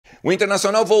O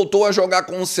Internacional voltou a jogar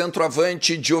com um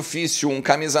centroavante de ofício, um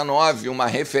camisa 9, uma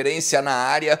referência na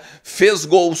área, fez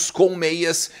gols com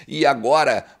meias e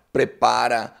agora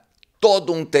prepara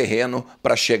todo um terreno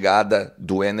para a chegada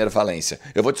do Enner Valencia.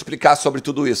 Eu vou te explicar sobre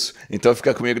tudo isso, então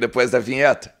fica comigo depois da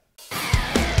vinheta.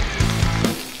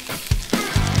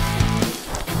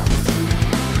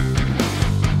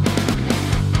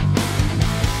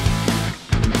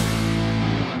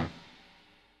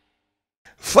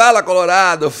 Fala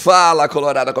Colorado,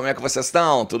 como é que vocês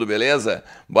estão? Tudo beleza?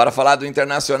 Bora falar do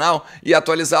Internacional e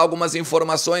atualizar algumas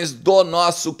informações do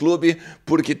nosso clube,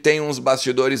 porque tem uns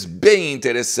bastidores bem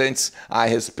interessantes a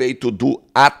respeito do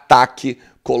ataque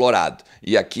colorado.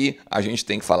 E aqui a gente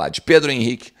tem que falar de Pedro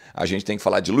Henrique, a gente tem que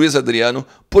falar de Luiz Adriano,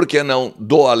 por que não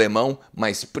do alemão,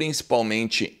 mas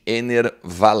principalmente Enner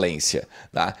Valencia,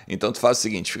 tá? Então tu faz o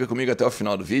seguinte, fica comigo até o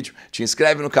final do vídeo, te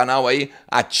inscreve no canal aí,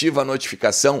 ativa a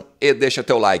notificação e deixa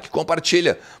teu like.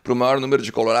 Compartilha para o maior número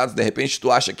de colorados, de repente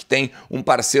tu acha que tem um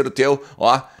parceiro teu,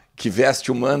 ó, que veste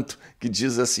o manto, que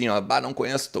diz assim, ó, bah, não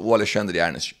conheço o Alexandre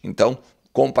Ernest. Então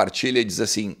compartilha e diz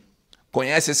assim,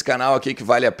 conhece esse canal aqui que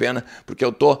vale a pena, porque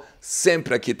eu tô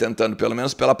sempre aqui tentando, pelo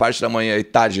menos pela parte da manhã e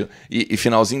tarde e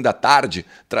finalzinho da tarde,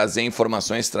 trazer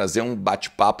informações, trazer um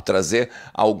bate-papo, trazer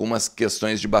algumas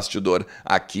questões de bastidor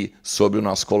aqui sobre o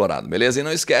nosso Colorado, beleza? E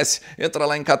não esquece, entra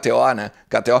lá em KTO, né?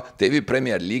 KTO teve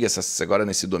Premier League agora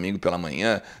nesse domingo pela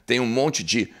manhã, tem um monte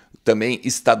de também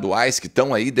estaduais que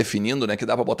estão aí definindo, né, que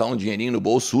dá para botar um dinheirinho no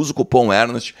bolso, usa o cupom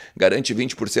Ernest, garante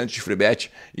 20% de free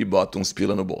bet e bota uns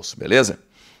pila no bolso, beleza?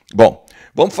 Bom,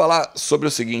 vamos falar sobre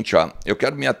o seguinte, ó. Eu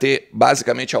quero me ater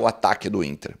basicamente ao ataque do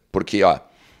Inter, porque ó,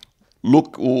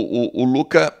 o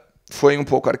Luca foi um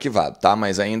pouco arquivado, tá?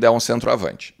 Mas ainda é um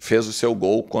centroavante. Fez o seu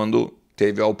gol quando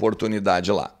teve a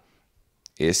oportunidade lá.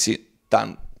 Esse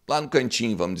tá lá no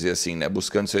cantinho, vamos dizer assim, né?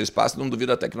 Buscando seu espaço. Não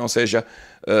duvido até que não seja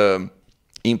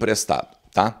emprestado,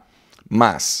 tá?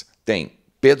 Mas tem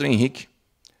Pedro Henrique,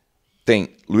 tem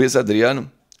Luiz Adriano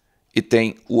e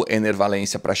tem o Enner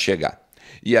Valencia para chegar.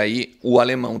 E aí o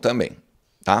alemão também,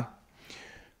 tá?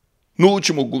 No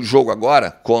último jogo agora,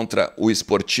 contra o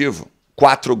Esportivo,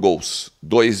 4 gols,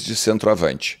 2 de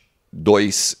centroavante,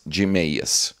 2 de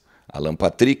meias. Alan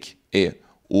Patrick e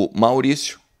o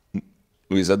Maurício,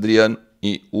 Luiz Adriano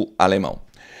e o alemão.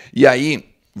 E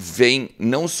aí vem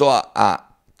não só a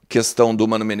questão do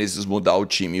Mano Menezes mudar o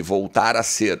time e voltar a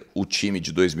ser o time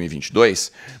de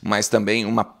 2022, mas também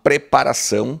uma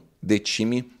preparação de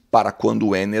time para quando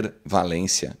o Enner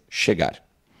Valencia chegar.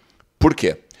 Por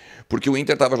quê? Porque o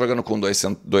Inter estava jogando com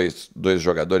dois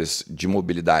jogadores de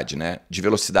mobilidade, né? De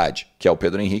velocidade, que é o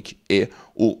Pedro Henrique e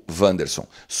o Wanderson.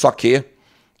 Só que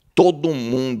todo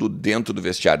mundo dentro do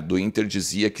vestiário do Inter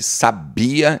dizia que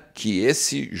sabia que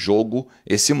esse jogo,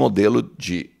 esse modelo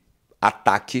de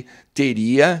ataque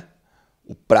teria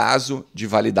o prazo de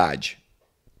validade.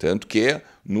 Tanto que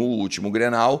no último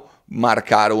Grenal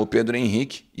marcaram o Pedro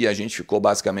Henrique e a gente ficou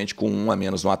basicamente com 1 a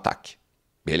menos no ataque.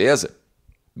 Beleza?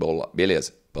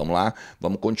 Beleza. Vamos lá.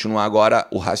 Vamos continuar agora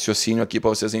o raciocínio aqui para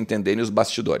vocês entenderem os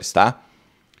bastidores, tá?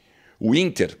 O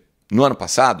Inter, no ano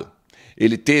passado,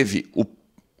 ele teve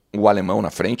o alemão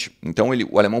na frente, então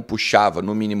o alemão puxava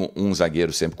no mínimo um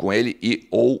zagueiro sempre com ele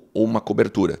ou uma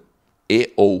cobertura.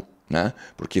 Né?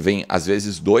 Porque vem às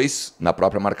vezes 2 na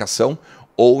própria marcação,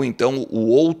 ou então o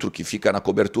outro que fica na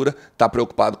cobertura está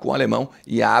preocupado com o alemão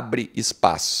e abre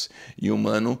espaços. E o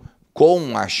Mano,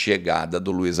 com a chegada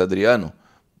do Luiz Adriano,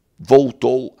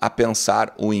 voltou a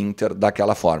pensar o Inter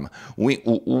daquela forma.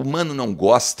 O Mano não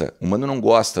gosta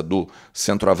do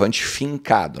centroavante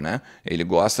fincado, né? Ele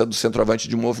gosta do centroavante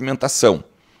de movimentação,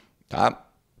 tá?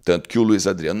 Tanto que o Luiz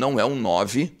Adriano não é um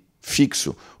 9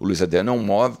 fixo. O Luiz Adriano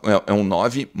é um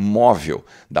 9 móvel.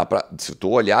 Se tu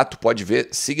olhar, tu pode ver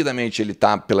seguidamente ele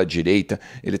tá pela direita,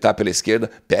 ele tá pela esquerda.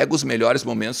 Pega os melhores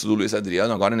momentos do Luiz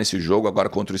Adriano agora nesse jogo, agora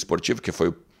contra o Esportivo, que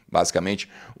foi basicamente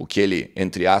o que ele,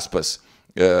 entre aspas,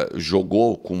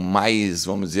 jogou com mais,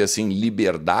 vamos dizer assim,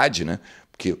 liberdade, né?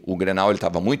 Porque o Grenal ele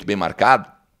estava muito bem marcado.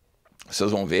 Vocês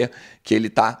vão ver que ele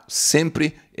está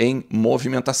sempre em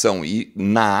movimentação e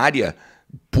na área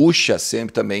puxa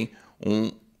sempre também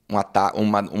um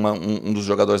dos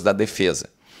jogadores da defesa.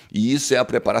 E isso é a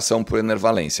preparação para o Enner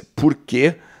Valencia.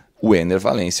 Porque o Enner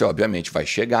Valencia, obviamente, vai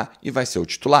chegar e vai ser o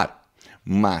titular.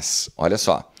 Mas, olha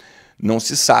só, não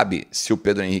se sabe se o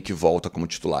Pedro Henrique volta como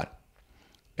titular.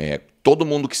 Todo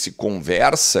mundo que se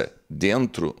conversa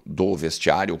dentro do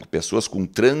vestiário, com pessoas com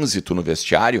trânsito no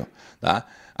vestiário, tá,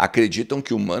 acreditam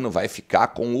que o Mano vai ficar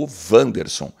com o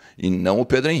Wanderson e não o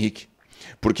Pedro Henrique.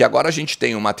 Porque agora a gente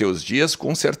tem o Matheus Dias,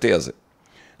 com certeza.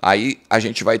 Aí a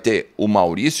gente vai ter o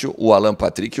Maurício, o Alan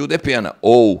Patrick e o Depena.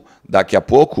 Ou, daqui a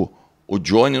pouco, o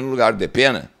Johnny no lugar do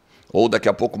Depena. Ou daqui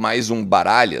a pouco mais um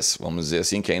Baralhas, vamos dizer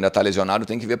assim, que ainda está lesionado,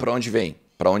 tem que ver para onde vem,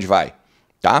 para onde vai,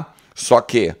 tá? Só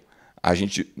que a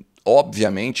gente,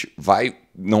 obviamente,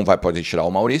 não vai poder tirar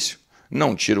o Maurício,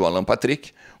 não tira o Alan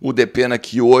Patrick, o Depena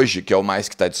que hoje, que é o mais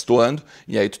que está destoando,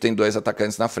 e aí tu tem dois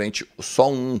atacantes na frente, só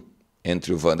um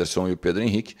entre o Wanderson e o Pedro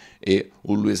Henrique, e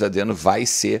o Luiz Adriano vai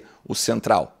ser o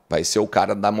central, vai ser o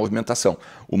cara da movimentação.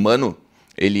 O Mano,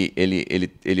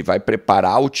 ele vai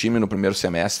preparar o time no primeiro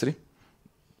semestre,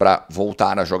 para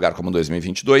voltar a jogar como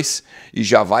 2022 e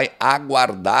já vai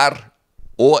aguardar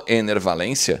o Enner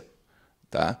Valencia,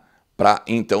 tá? Para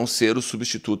então ser o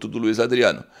substituto do Luiz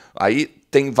Adriano. Aí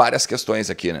tem várias questões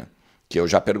aqui, né? Que eu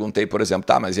já perguntei, por exemplo,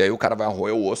 tá, mas e aí o cara vai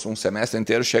roer o osso um semestre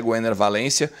inteiro, chega o Enner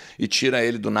Valencia e tira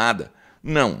ele do nada.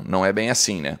 Não é bem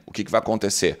assim, né? O que vai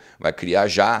acontecer? Vai criar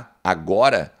já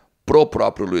agora pro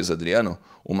próprio Luiz Adriano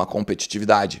uma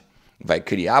competitividade. Vai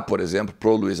criar, por exemplo,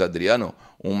 pro Luiz Adriano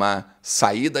uma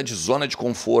saída de zona de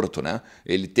conforto, né?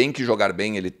 Ele tem que jogar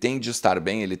bem, ele tem de estar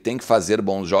bem, ele tem que fazer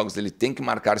bons jogos, ele tem que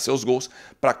marcar seus gols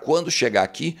para quando chegar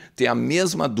aqui ter a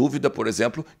mesma dúvida, por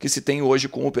exemplo, que se tem hoje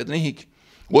com o Pedro Henrique.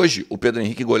 Hoje, o Pedro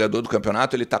Henrique, goleador do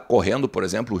campeonato, ele está correndo, por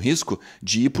exemplo, o risco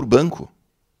de ir para o banco.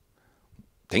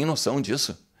 Tem noção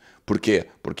disso? Por quê?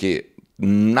 Porque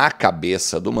na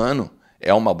cabeça do Mano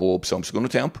é uma boa opção para o segundo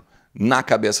tempo, na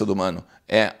cabeça do Mano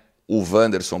é o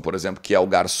Wanderson, por exemplo, que é o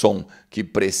garçom que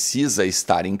precisa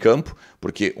estar em campo,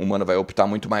 porque o Mano vai optar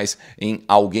muito mais em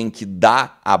alguém que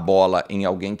dá a bola, em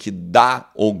alguém que dá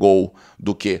o gol,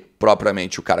 do que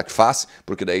propriamente o cara que faz,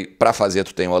 porque daí para fazer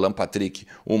tu tem o Alan Patrick,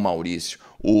 o Maurício,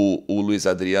 o Luiz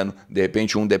Adriano, de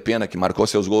repente um Depena que marcou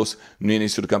seus gols no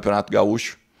início do Campeonato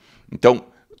Gaúcho. Então,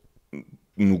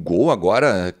 no gol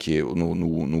agora,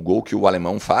 no gol que o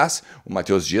alemão faz, o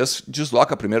Matheus Dias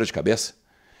desloca primeiro de cabeça.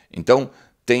 Então,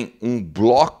 tem um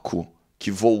bloco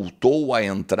que voltou a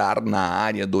entrar na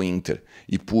área do Inter.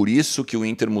 E por isso que o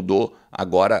Inter mudou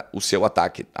agora o seu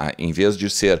ataque. Em vez de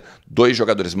ser dois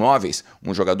jogadores móveis,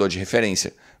 um jogador de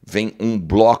referência. Vem um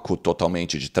bloco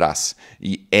totalmente de trás.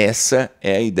 E essa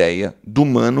é a ideia do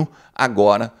Mano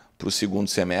agora para o segundo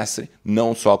semestre,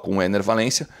 não só com o Enner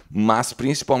Valencia, mas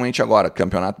principalmente agora,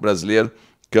 Campeonato Brasileiro,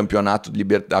 Campeonato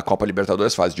da Copa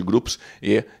Libertadores, fase de grupos,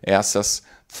 e essas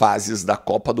fases da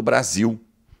Copa do Brasil,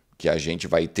 que a gente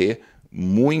vai ter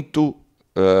muito,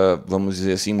 vamos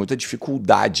dizer assim, muita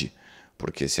dificuldade.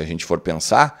 Porque se a gente for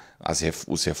pensar,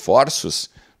 os reforços,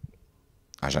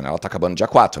 a janela está acabando dia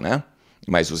 4, né?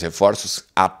 Mas os reforços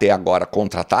até agora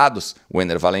contratados, o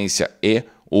Enner Valencia e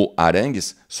o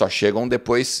Arangues, só chegam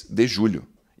depois de julho.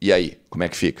 E aí, como é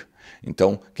que fica?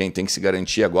 Então, quem tem que se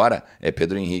garantir agora é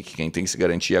Pedro Henrique, quem tem que se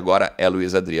garantir agora é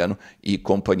Luiz Adriano e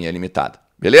companhia limitada.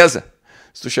 Beleza?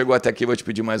 Se tu chegou até aqui, vou te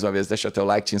pedir mais uma vez, deixa teu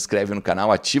like, te inscreve no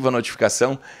canal, ativa a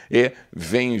notificação e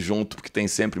vem junto, porque tem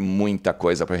sempre muita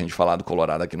coisa pra gente falar do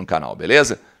Colorado aqui no canal,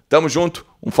 beleza? Tamo junto,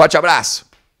 um forte abraço,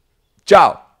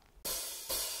 tchau!